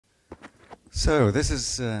So this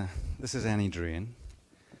is Annie Druyan,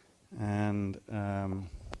 and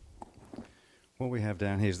what we have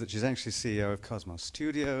down here is that she's actually CEO of Cosmos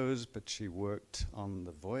Studios, but she worked on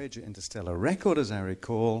the Voyager Interstellar record, as I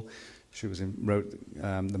recall. She wrote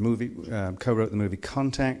the movie, co-wrote the movie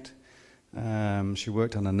Contact. She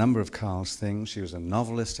worked on a number of Carl's things. She was a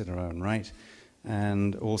novelist in her own right,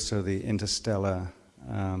 and also the Interstellar.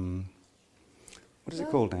 What is it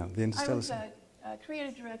called now? The Interstellar. I was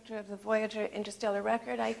creative director of the Voyager Interstellar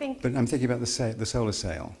record, I think. But I'm thinking about the solar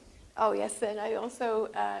sail. Oh yes, and I also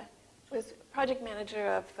was project manager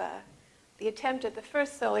of the attempt at the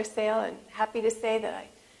first solar sail, and happy to say that I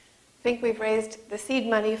think we've raised the seed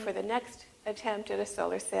money for the next attempt at a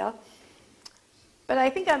solar sail. But I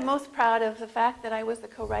think I'm most proud of the fact that I was the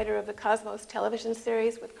co-writer of the Cosmos television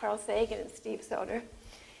series with Carl Sagan and Steve Soder.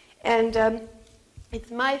 And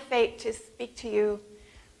it's my fate to speak to you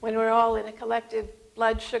when we're all in a collective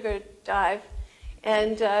blood sugar dive.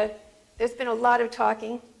 And there's been a lot of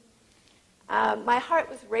talking. My heart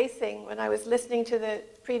was racing when I was listening to the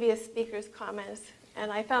previous speaker's comments,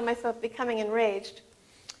 and I found myself becoming enraged.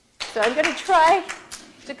 So I'm going to try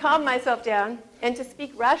to calm myself down and to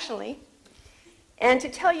speak rationally and to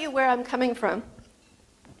tell you where I'm coming from.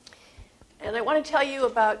 And I want to tell you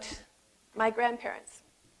about my grandparents,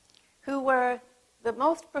 who were the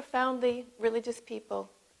most profoundly religious people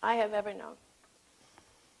I have ever known.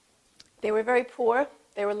 They were very poor.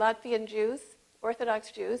 They were Latvian Jews, Orthodox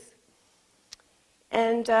Jews.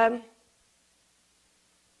 And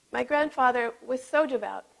my grandfather was so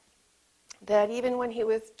devout that even when he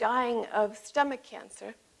was dying of stomach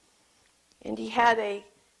cancer, and he had a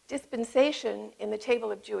dispensation in the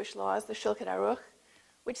table of Jewish laws, the Shulchan Aruch,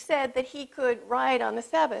 which said that he could ride on the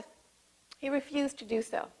Sabbath, he refused to do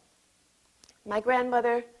so. My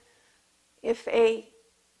grandmother, if a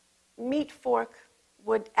meat fork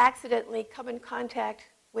would accidentally come in contact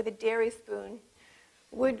with a dairy spoon,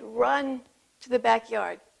 would run to the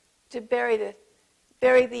backyard to bury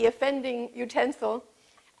the offending utensil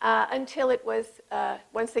until it was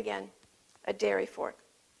once again a dairy fork.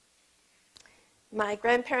 My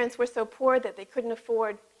grandparents were so poor that they couldn't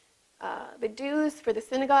afford the dues for the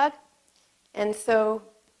synagogue, and so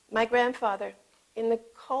my grandfather, in the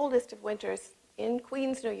coldest of winters in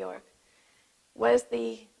Queens, New York, was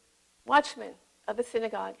the watchman of the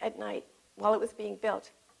synagogue at night while it was being built.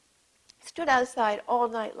 Stood outside all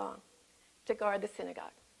night long to guard the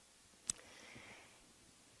synagogue.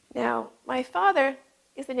 Now, my father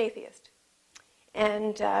is an atheist.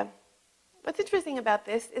 And what's interesting about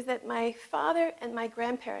this is that my father and my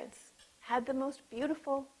grandparents had the most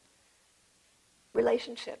beautiful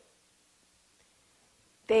relationship.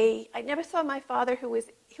 I never saw my father, who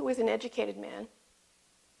was an educated man,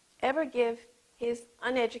 ever give his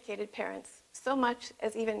uneducated parents so much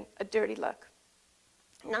as even a dirty look.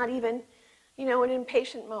 Not even, an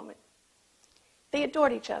impatient moment. They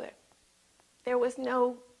adored each other. There was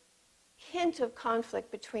no hint of conflict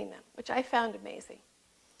between them, which I found amazing.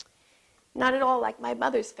 Not at all like my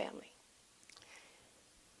mother's family.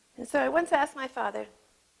 And so I once asked my father,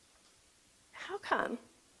 how come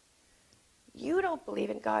you don't believe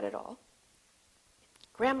in God at all?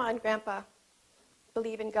 Grandma and Grandpa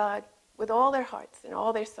believe in God with all their hearts and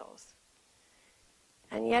all their souls.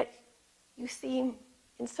 And yet you seem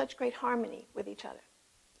in such great harmony with each other.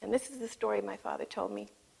 And this is the story my father told me.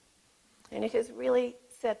 And it has really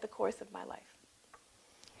set the course of my life.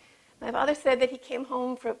 My father said that he came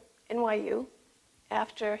home from NYU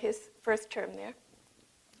after his first term there,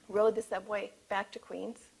 rode the subway back to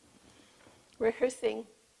Queens, rehearsing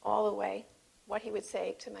all the way what he would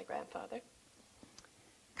say to my grandfather,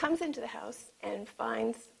 comes into the house and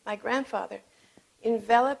finds my grandfather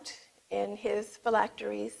enveloped in his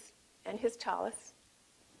phylacteries and his tallis,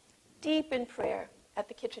 deep in prayer at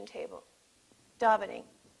the kitchen table, davening.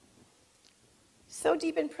 So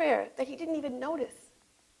deep in prayer that he didn't even notice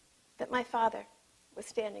that my father was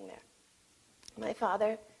standing there. My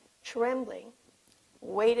father, trembling,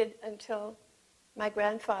 waited until my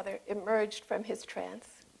grandfather emerged from his trance.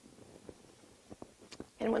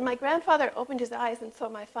 And when my grandfather opened his eyes and saw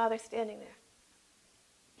my father standing there,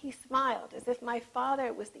 he smiled as if my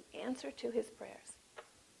father was the answer to his prayers.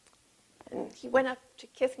 And he went up to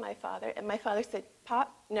kiss my father, and my father said,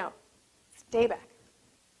 "Pop, no, stay back.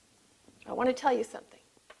 I want to tell you something.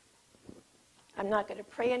 I'm not going to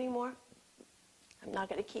pray anymore. I'm not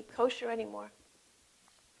going to keep kosher anymore.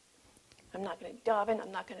 I'm not going to daven.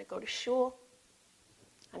 I'm not going to go to shul.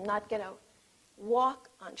 I'm not going to walk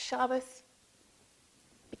on Shabbos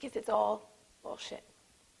because it's all bullshit.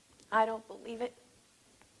 I don't believe it,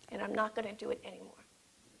 and I'm not going to do it anymore."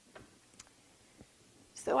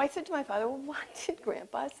 So I said to my father, well, what did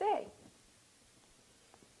Grandpa say?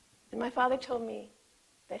 And my father told me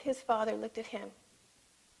that his father looked at him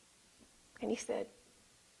and he said,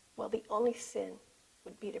 well, the only sin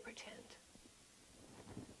would be to pretend.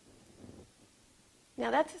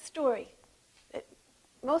 Now that's a story that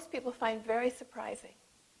most people find very surprising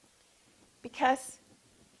because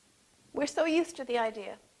we're so used to the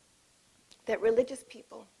idea that religious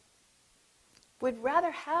people would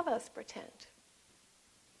rather have us pretend,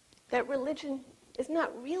 that religion is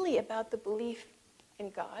not really about the belief in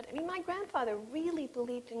God. I mean, my grandfather really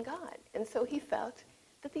believed in God, and so he felt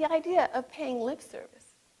that the idea of paying lip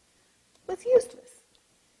service was useless.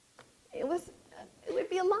 It would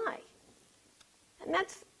be a lie. And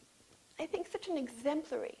that's, I think, such an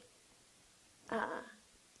exemplary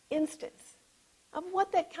instance of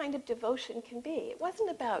what that kind of devotion can be. It wasn't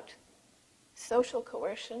about social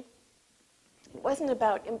coercion. It wasn't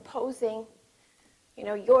about imposing,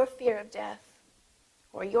 your fear of death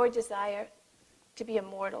or your desire to be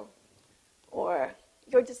immortal or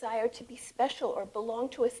your desire to be special or belong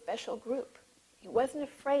to a special group. He wasn't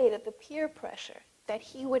afraid of the peer pressure that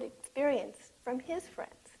he would experience from his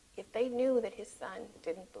friends if they knew that his son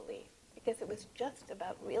didn't believe, because it was just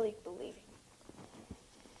about really believing.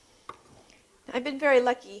 I've been very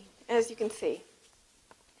lucky, as you can see,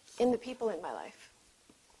 in the people in my life.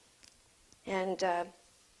 And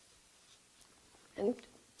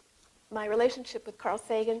my relationship with Carl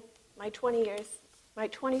Sagan, my 20 years, my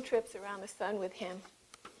 20 trips around the sun with him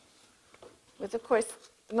was, of course,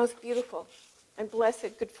 the most beautiful and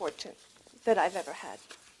blessed good fortune that I've ever had.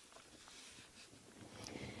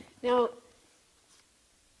 Now,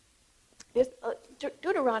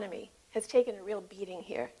 Deuteronomy has taken a real beating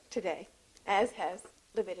here today, as has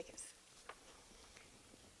Leviticus.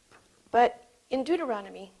 But in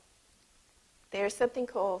Deuteronomy, there's something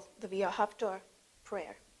called the V'ahavta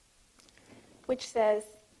prayer, which says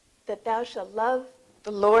that thou shalt love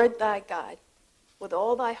the Lord thy God with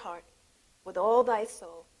all thy heart, with all thy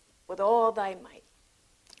soul, with all thy might.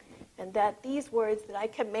 And that these words that I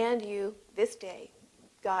command you this day,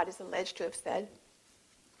 God is alleged to have said,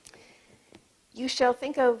 you shall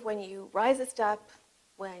think of when you risest up,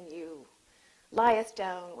 when you liest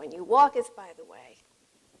down, when you walkest by the way.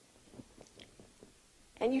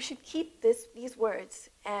 And you should keep these words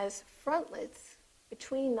as frontlets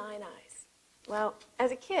between thine eyes. Well,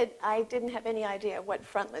 as a kid, I didn't have any idea what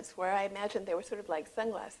frontlets were. I imagined they were sort of like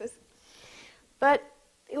sunglasses. But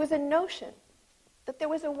it was a notion that there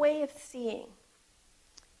was a way of seeing,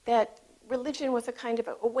 that religion was a kind of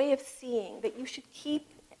a way of seeing, that you should keep,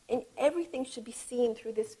 and everything should be seen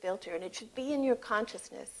through this filter, and it should be in your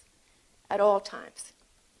consciousness at all times.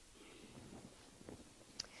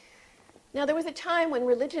 Now, there was a time when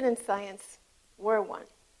religion and science were one,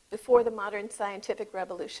 before the modern scientific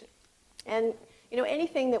revolution. And,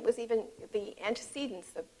 anything that was even the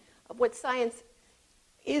antecedents of what science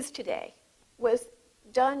is today was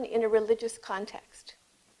done in a religious context.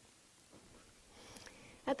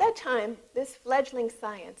 At that time, this fledgling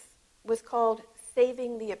science was called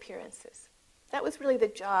saving the appearances. That was really the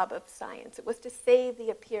job of science. It was to save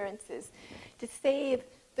the appearances, to save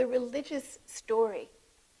the religious story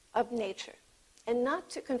of nature, and not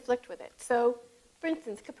to conflict with it. So, for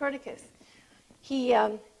instance, Copernicus, he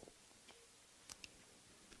has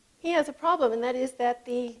a problem, and that is that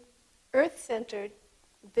the Earth-centered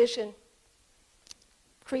vision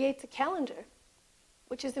creates a calendar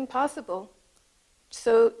which is impossible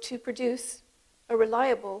to produce a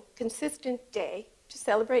reliable, consistent day to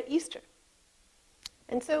celebrate Easter.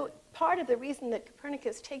 And so part of the reason that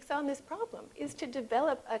Copernicus takes on this problem is to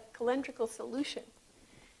develop a calendrical solution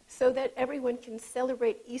so that everyone can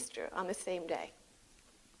celebrate Easter on the same day.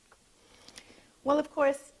 Well, of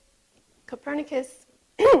course, Copernicus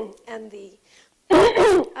and the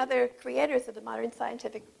other creators of the modern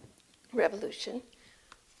scientific revolution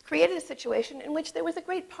created a situation in which there was a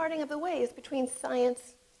great parting of the ways between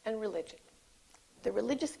science and religion. The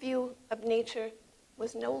religious view of nature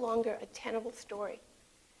was no longer a tenable story.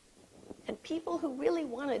 And people who really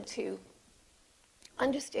wanted to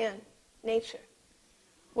understand nature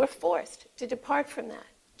were forced to depart from that,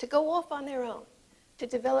 to go off on their own, to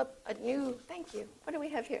develop a new, thank you, what do we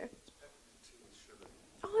have here?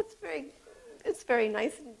 Oh, it's very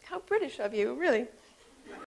nice. How British of you, really.